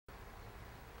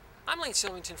I'm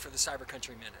Yelvington for the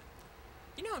CyberCountry Minute.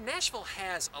 You know, Nashville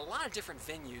has a lot of different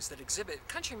venues that exhibit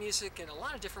country music in a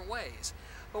lot of different ways.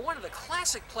 But one of the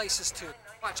classic places to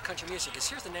watch country music is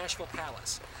here's the Nashville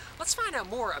Palace. Let's find out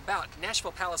more about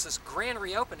Nashville Palace's grand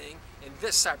reopening in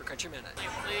this CyberCountry Minute.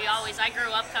 I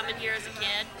grew up coming here as a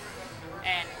kid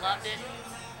and loved it.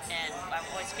 And I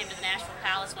always came to the Nashville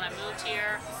Palace when I moved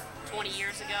here 20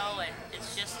 years ago. And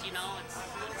it's just, you know, it's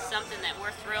something that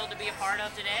we're thrilled to be a part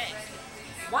of today.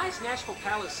 Why is Nashville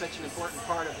Palace such an important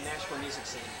part of the Nashville music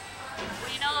scene?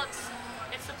 Well, you know,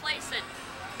 it's the place that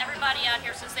everybody out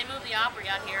here, since they moved the Opry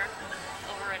out here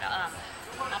over at off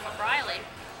of Briley,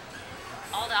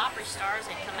 all the Opry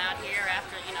stars, they come out here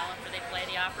after they play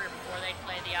the Opry or before they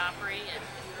play the Opry, and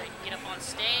they can get up on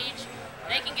stage.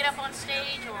 They can get up on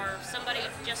stage, or somebody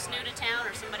just new to town,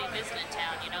 or somebody visiting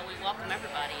town. You know, we welcome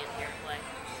everybody in here to play.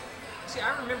 See,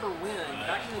 I remember when,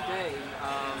 back in the day,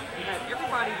 you had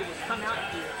everybody that would come out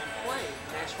here and play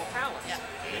Nashville Palace. Yeah.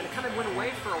 And it kind of went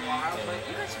away for a while, but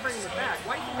you guys are bringing it back.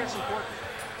 Why do you think that's important?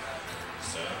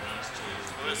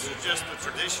 Well, this is just the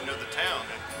tradition of the town,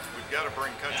 and we've got to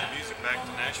bring country music back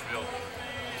to Nashville.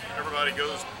 Everybody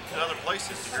goes to other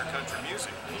places to hear country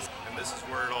music, and this is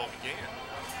where it all began.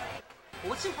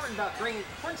 Well, what's important about the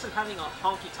importance of having a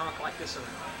honky-tonk like this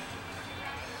around?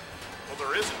 Well,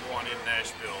 there isn't one in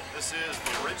Nashville. This is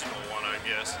the original one, I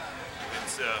guess.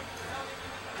 It's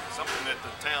something that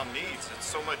the town needs.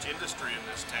 It's so much industry in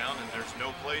this town, and there's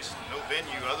no place, no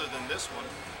venue other than this one.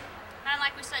 And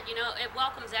like we said, you know, it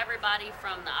welcomes everybody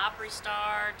from the Opry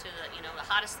star to the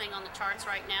hottest thing on the charts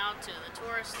right now, to the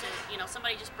tourist, to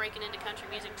somebody just breaking into country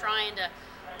music, trying to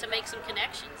make some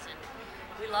connections. And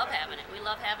we love having it. We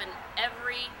love having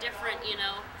every different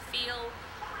feel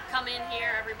come in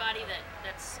here. Everybody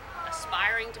that's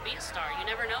aspiring to be a star. You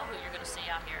never know who you're going to see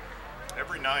out here.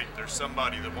 Every night there's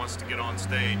somebody that wants to get on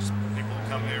stage. People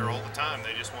come here all the time.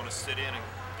 They just want to sit in and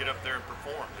get up there and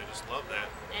perform. They just love that.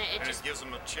 And it gives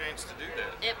them a chance to do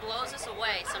that. It blows us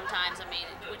away sometimes. I mean,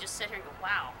 we just sit here and go,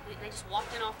 wow, they just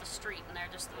walked in off the street and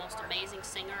they're just the most amazing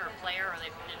singer or player, or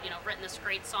they've written this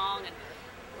great song, and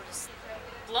we're just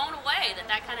blown away that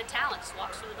kind of talent just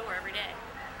walks through the door every day.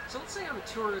 So let's say I'm a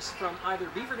tourist from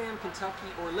either Beaver Dam, Kentucky,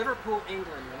 or Liverpool,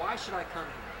 England. Why should I come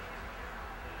here?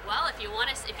 Well, if you want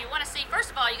to see,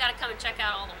 first of all, you got to come and check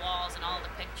out all the walls and all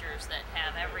the pictures that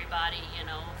have everybody,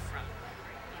 from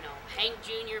Hank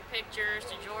Jr. pictures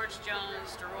to George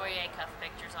Jones to Roy Acuff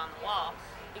pictures on the wall.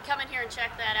 You come in here and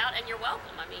check that out, and you're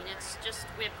welcome. I mean, it's just,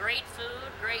 we have great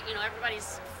food, great,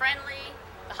 everybody's friendly,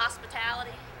 the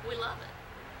hospitality, we love it.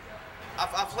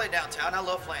 I've played downtown. I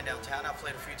love playing downtown. I've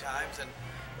played a few times, and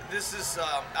this is,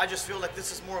 I just feel like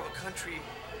this is more of a country,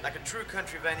 like a true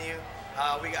country venue.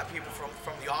 We got people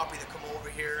from the Opry that come over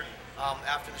here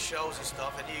after the shows and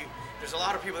stuff, and there's a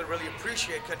lot of people that really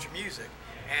appreciate country music,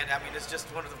 and I mean, it's just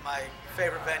one of my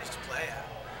favorite venues to play at.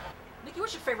 Nikki,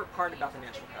 what's your favorite part about the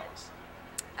Nashville Palace?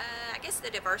 I guess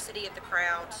the diversity of the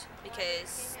crowd,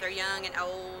 because they're young and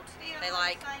old. They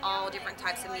like all different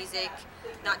types of music,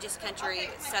 not just country,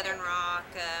 but southern rock,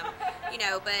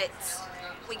 but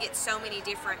we get so many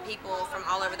different people from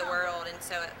all over the world, and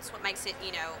so it's what makes it,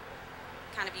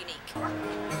 kind of unique.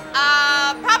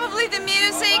 Probably the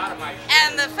music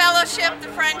and the fellowship, the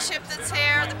friendship that's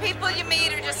here. The people you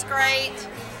meet are just great.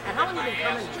 And how long have you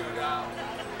been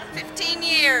coming? 15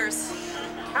 years.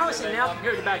 How is it now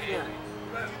compared to back then?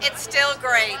 It's still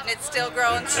great, and it's still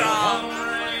growing strong.